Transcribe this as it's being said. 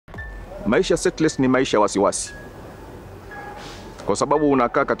Maisha stateless ni maisha wasiwasi. Kwa sababu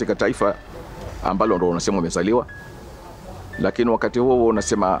unakaa katika taifa ambalo ndo unasema umezaliwa, lakini wakati huo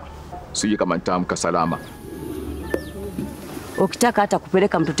unasema sijui kama nitaamka salama. Ukitaka hata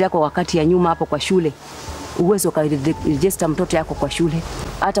kupeleka mtoto yako wakati ya nyuma hapo kwa shule, uwezo ukaregister mtoto yako kwa shule.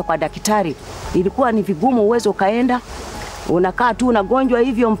 Hata kwa daktari ilikuwa ni vigumu, uwezo ukaenda, unakaa tu unagonjwa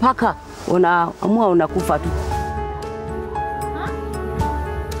hivyo mpaka unaamua unakufa tu.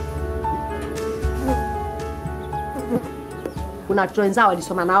 Kuna watoto wenzao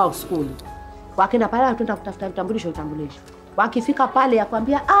walisoma nao skuli. Wakenda pale wataenda kutafuta vitambulisho. Wakifika pale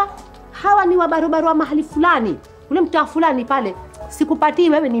akwambia, hawa ni wabarubaru wa mahali fulani. Ule mtaa fulani pale, sikupatii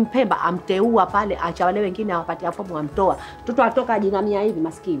wewe ni Mpemba, amteua pale, acha wale wengine awapatia fomu amtoa. Mtoto atoka jinamia hivi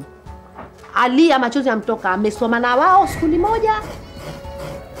maskini. Alia machozi amtoka, amesoma na wao skuli moja.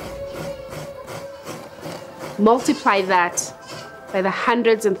 Multiply that by the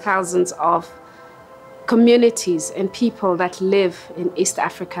hundreds and thousands of communities and people that live in East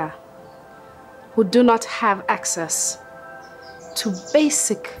Africa who do not have access to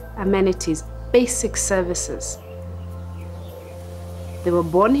basic amenities, basic services. They were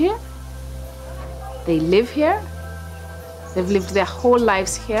born here, they live here, they've lived their whole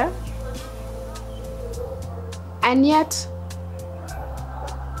lives here, and yet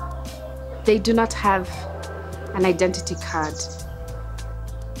they do not have an identity card.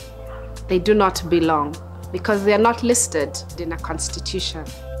 They do not belong because they are not listed in a constitution.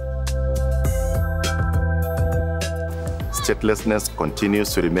 Statelessness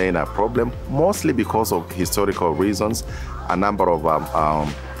continues to remain a problem, mostly because of historical reasons. A number of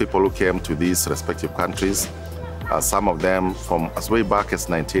people who came to these respective countries, some of them from as way back as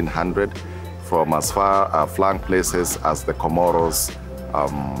 1900, from as far flung places as the Comoros,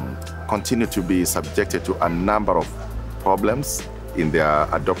 continue to be subjected to a number of problems in their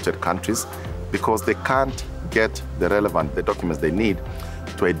adopted countries because they can't get the documents they need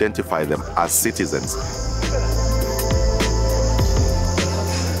to identify them as citizens.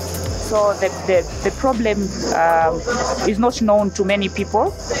 So the problem is not known to many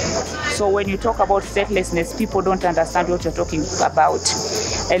people. So when you talk about statelessness, people don't understand what you're talking about.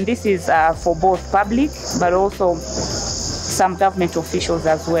 And this is for both public, but also some government officials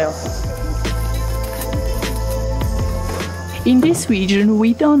as well. In this region,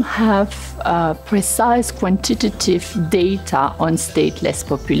 we don't have precise quantitative data on stateless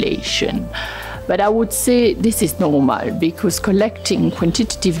population. But I would say this is normal because collecting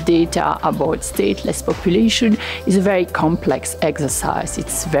quantitative data about stateless population is a very complex exercise.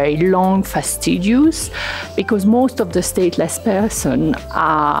 It's very long, fastidious, because most of the stateless persons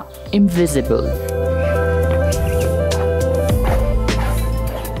are invisible.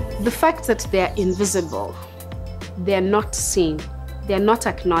 The fact that they're invisible, they're not seen, they're not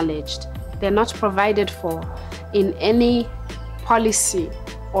acknowledged, they're not provided for in any policy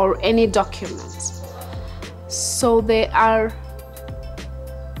or any documents. So they're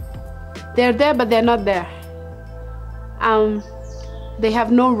there, but they're not there. They have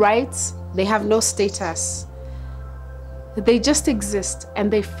no rights, they have no status. They just exist,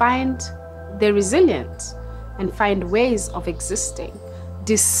 and they're resilient and find ways of existing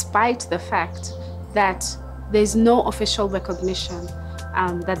despite the fact that there's no official recognition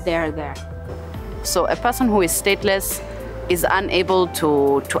that they're there. So a person who is stateless is unable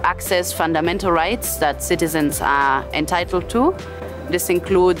to access fundamental rights that citizens are entitled to. This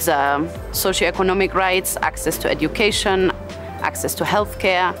includes socioeconomic rights, access to education, access to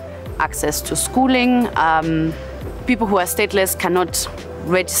healthcare, access to schooling. People who are stateless cannot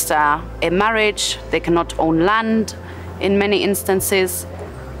register a marriage, they cannot own land in many instances.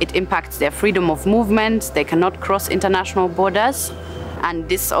 It impacts their freedom of movement, they cannot cross international borders, and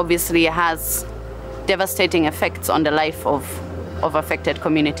this obviously has devastating effects on the life of affected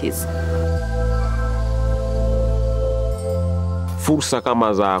communities. Fursa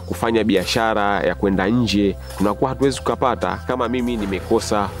kama za kufanya biashara ya kwenda nje tunakuwa hatuwezi kupata. Kama mimi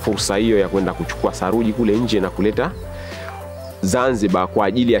nimekosa fursa hiyo ya kwenda kuchukua saruji kule nje na kuleta Zanzibar kwa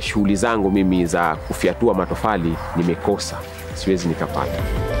ajili ya shughuli zangu mimi za kufyatua matofali, nimekosa, siwezi nikapata.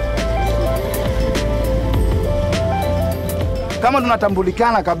 Kama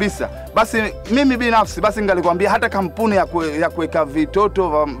tunatambulikana kabisa, basi mimi binafsi basi ngalikwambia hata kampuni ya kuweka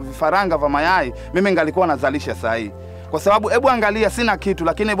vitoto vifaranga vya mayai mimi ngalikuwa nazalisha saa hii. Kwa sababu hebu angalia, sina kitu,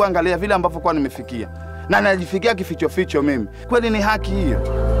 lakini hebu angalia vile ambavyo kwa nimefikia. Na najifikia kificho ficho mimi. Kweli ni haki hiyo.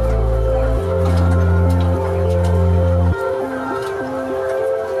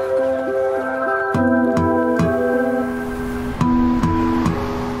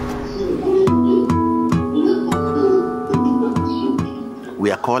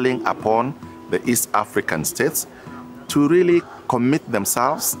 We are calling upon the East African states to really commit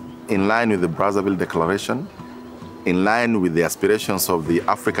themselves in line with the Brazzaville Declaration, in line with the aspirations of the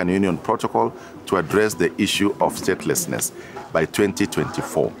African Union Protocol to address the issue of statelessness by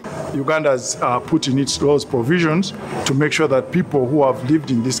 2024. Uganda has put in its laws provisions to make sure that people who have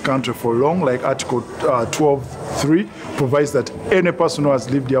lived in this country for long, like Article 12.3, provides that any person who has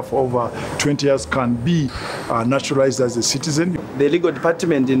lived here for over 20 years can be naturalized as a citizen. The legal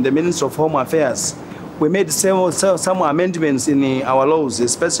department in the Ministry of Home Affairs, we made some amendments in our laws,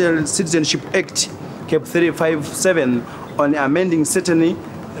 especially Citizenship Act, Cap 357, on amending certain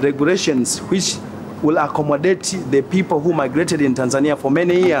regulations which will accommodate the people who migrated in Tanzania for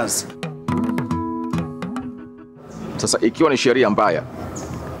many years. Sasa ikiwa ni sheria mbaya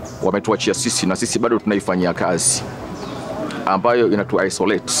wametuachia sisi na sisi bado tunaifanyia kazi ambayo inatu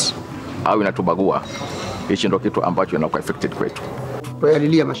isolate au inatubagua, hicho ndio kitu ambacho inakuwa affected kwetu.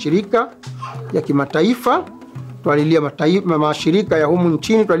 Tualilia mashirika ya kimataifa, tualilia mashirika ya humu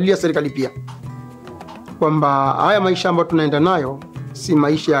nchini, tualilia serikali pia, kwamba haya maisha ambayo tunaenda nayo si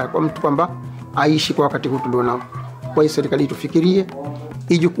maisha kwa mtu kwamba aishi kwa wakati huu tulionao. Kwa hiyo serikali tufikirie,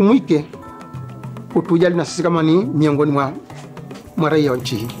 ijukumike kutujali na sisi kama ni miongoni mwa raia wa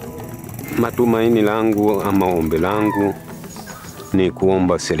nchi hii. Matumaini langu ama ombi langu ni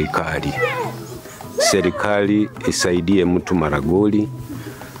kuomba serikali isaidie mtu Maragoli,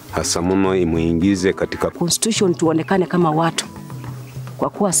 hasa mno imuingize katika constitution, tuonekane kama watu, kwa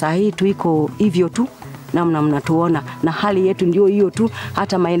kuwa saa hii tuiko hivyo tu namna mnatuona, na hali yetu ndio hiyo tu,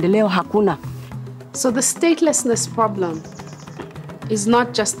 hata maendeleo hakuna. So the statelessness problem is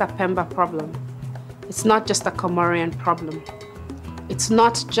not just a Pemba problem. It's not just a Comorian problem. It's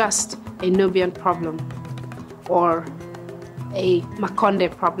not just a Nubian problem or a Makonde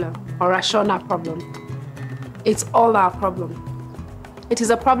problem or a Shona problem. It's all our problem. It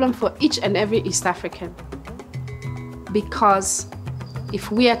is a problem for each and every East African, because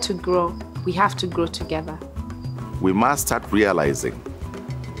if we are to grow, we have to grow together. We must start realizing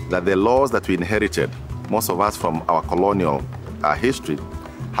that the laws that we inherited, most of us from our colonial history,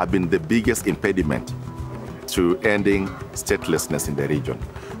 have been the biggest impediment to ending statelessness in the region.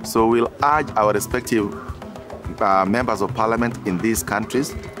 So we'll urge our respective members of parliament in these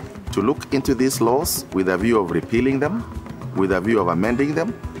countries to look into these laws with a view of repealing them, with a view of amending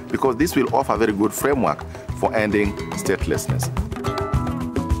them, because this will offer a very good framework for ending statelessness.